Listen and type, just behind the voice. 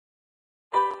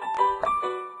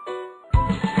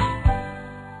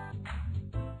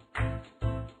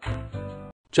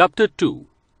Chapter 2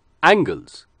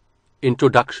 Angles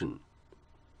Introduction.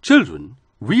 Children,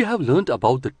 we have learnt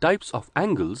about the types of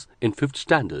angles in 5th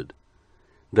standard.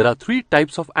 There are 3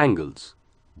 types of angles.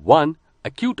 1.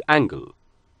 Acute angle,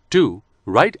 2.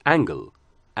 Right angle,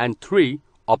 and 3.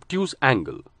 Obtuse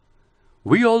angle.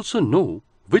 We also know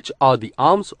which are the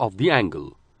arms of the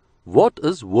angle, what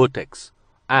is vertex,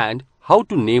 and how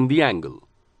to name the angle.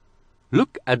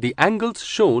 Look at the angles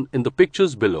shown in the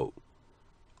pictures below.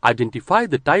 Identify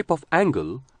the type of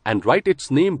angle and write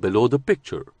its name below the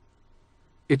picture.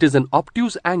 It is an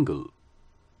obtuse angle.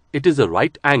 It is a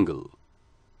right angle.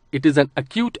 It is an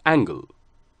acute angle.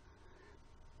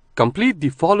 Complete the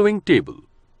following table.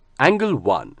 Angle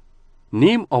 1.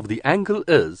 Name of the angle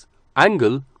is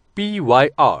angle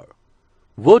PYR.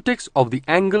 Vertex of the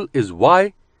angle is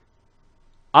Y.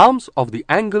 Arms of the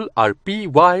angle are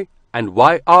PY and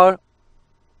YR.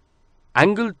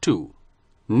 Angle 2.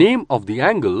 Name of the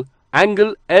angle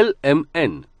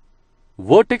LMN.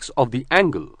 Vertex of the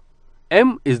angle.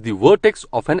 M is the vertex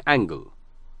of an angle.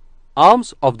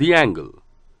 Arms of the angle.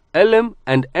 LM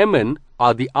and MN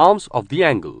are the arms of the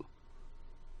angle.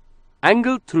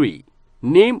 Angle 3.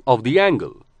 Name of the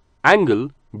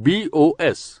angle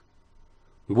BOS.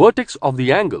 Vertex of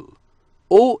the angle.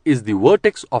 O is the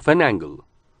vertex of an angle.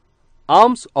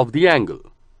 Arms of the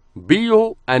angle.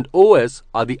 BO and OS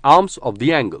are the arms of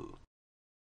the angle.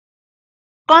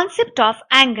 Concept of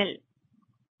angle.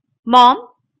 Mom,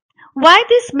 why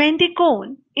this Mehndi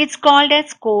cone is called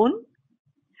as cone?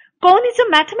 Cone is a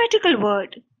mathematical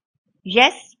word.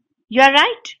 Yes, you are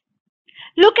right.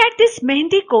 Look at this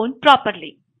Mehndi cone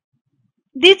properly.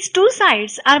 These 2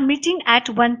 sides are meeting at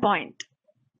one point.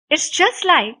 It's just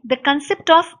like the concept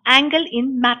of angle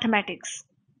in mathematics.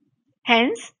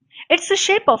 Hence, it's the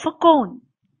shape of a cone.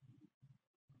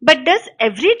 But does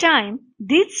every time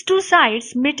these 2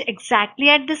 sides meet exactly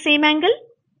at the same angle?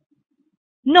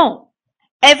 No.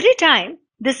 Every time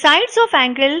the sides of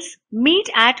angles meet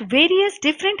at various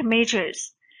different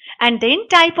measures and then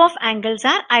type of angles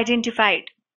are identified.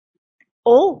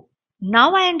 Oh,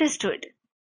 now I understood.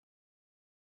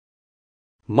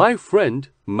 My friend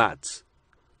Mats.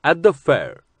 At the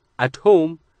fair, at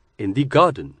home, in the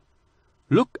garden.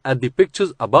 Look at the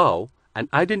pictures above and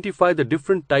identify the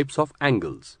different types of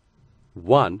angles.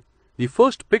 1. The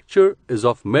first picture is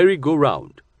of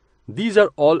merry-go-round. These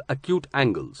are all acute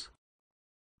angles.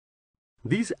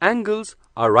 These angles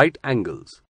are right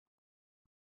angles.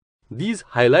 These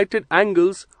highlighted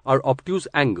angles are obtuse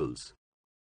angles.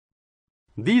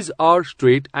 These are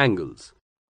straight angles.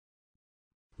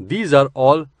 These are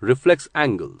all reflex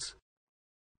angles.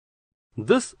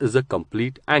 This is a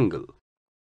complete angle.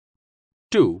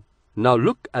 2. Now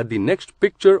look at the next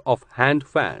picture of hand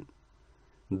fan.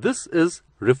 This is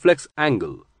reflex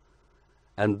angle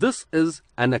and this is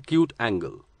an acute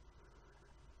angle.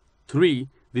 3.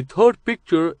 The third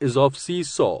picture is of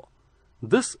seesaw.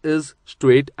 This is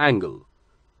straight angle.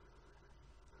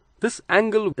 This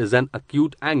angle is an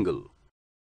acute angle.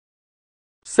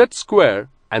 Set square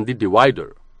and the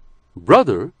divider.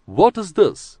 Brother, what is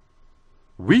this?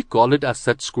 We call it as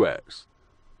set squares.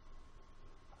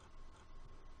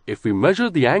 If we measure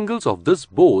the angles of this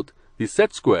both the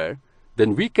set square,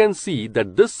 then we can see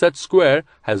that this set square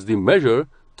has the measure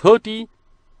 30,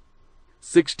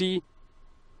 60,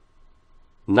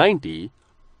 90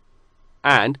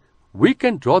 and we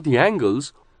can draw the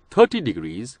angles 30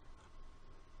 degrees,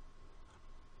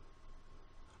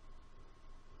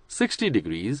 60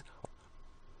 degrees,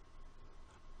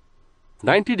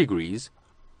 90 degrees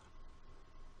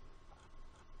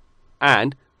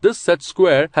and this set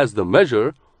square has the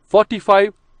measure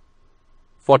 45,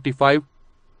 45,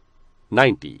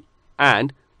 90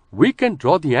 and we can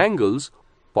draw the angles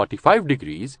 45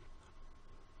 degrees,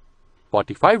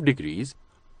 45 degrees,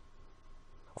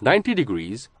 90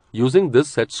 degrees using this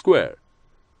set square.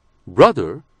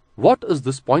 Brother, what is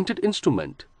this pointed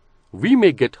instrument? We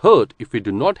may get hurt if we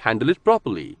do not handle it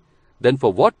properly. Then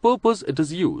for what purpose it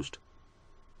is used?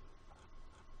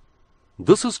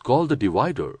 This is called the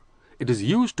divider. It is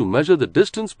used to measure the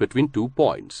distance between 2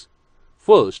 points.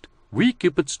 First, we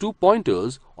keep its 2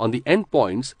 pointers on the end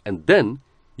points and then,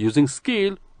 using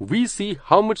scale, we see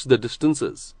how much the distance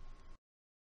is.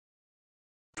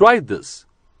 Try this.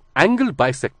 Angle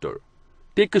bisector.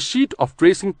 Take a sheet of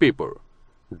tracing paper.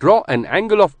 Draw an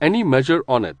angle of any measure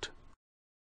on it.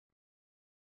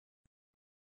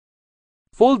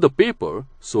 Fold the paper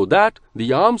so that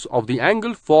the arms of the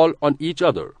angle fall on each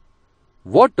other.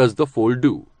 What does the fold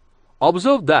do?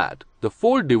 Observe that the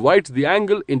fold divides the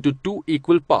angle into 2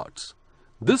 equal parts.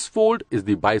 This fold is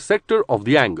the bisector of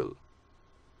the angle.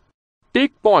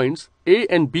 Take points A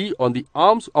and B on the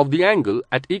arms of the angle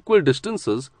at equal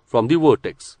distances from the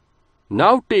vertex.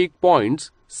 Now take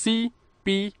points C,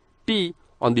 P, T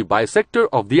on the bisector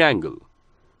of the angle.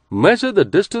 Measure the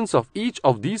distance of each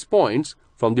of these points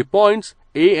from the points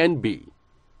A and B.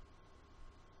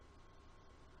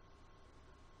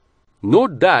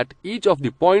 Note that each of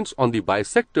the points on the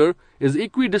bisector is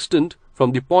equidistant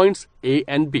from the points A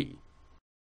and B.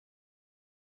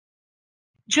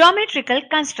 Geometrical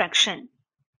construction.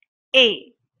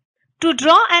 A. To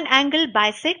draw an angle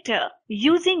bisector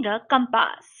using a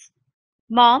compass.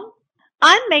 Mom,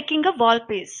 I'm making a wall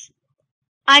piece.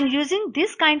 I'm using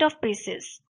this kind of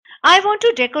pieces. I want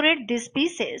to decorate these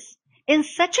pieces in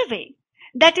such a way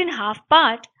that in half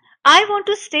part I want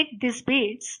to stick these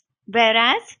beads,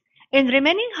 whereas in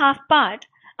remaining half part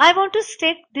I want to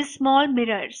stick these small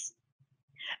mirrors.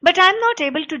 But I am not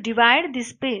able to divide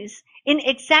this piece in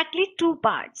exactly two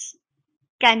parts.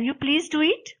 Can you please do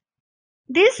it?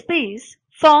 This piece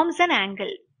forms an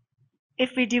angle.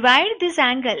 If we divide this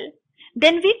angle,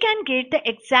 then we can get the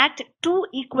exact two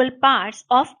equal parts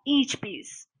of each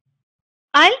piece.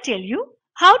 I'll tell you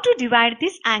how to divide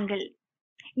this angle.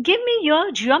 Give me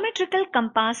your geometrical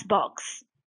compass box.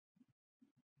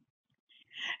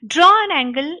 Draw an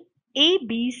angle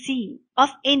ABC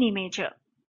of any measure.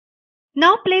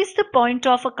 Now place the point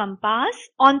of a compass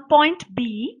on point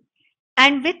B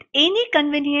and with any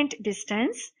convenient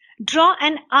distance, draw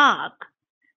an arc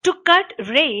to cut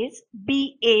rays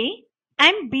BA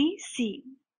and BC.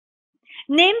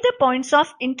 Name the points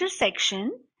of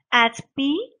intersection as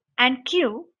P and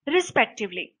Q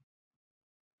respectively.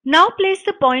 Now place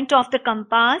the point of the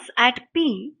compass at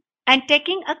P and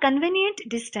taking a convenient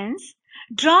distance,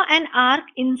 draw an arc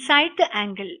inside the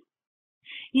angle.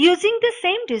 Using the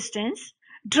same distance,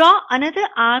 draw another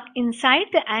arc inside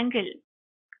the angle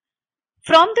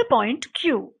from the point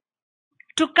Q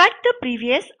to cut the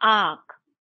previous arc.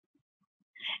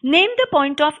 Name the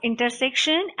point of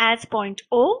intersection as point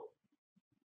O.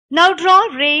 Now draw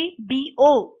ray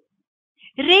BO.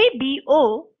 Ray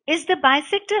BO is the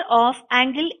bisector of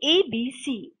angle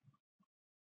ABC.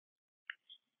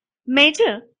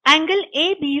 Measure angle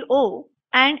ABO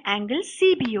and angle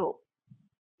CBO.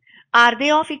 Are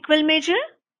they of equal measure?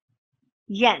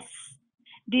 Yes,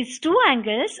 these two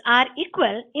angles are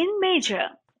equal in measure,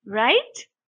 right?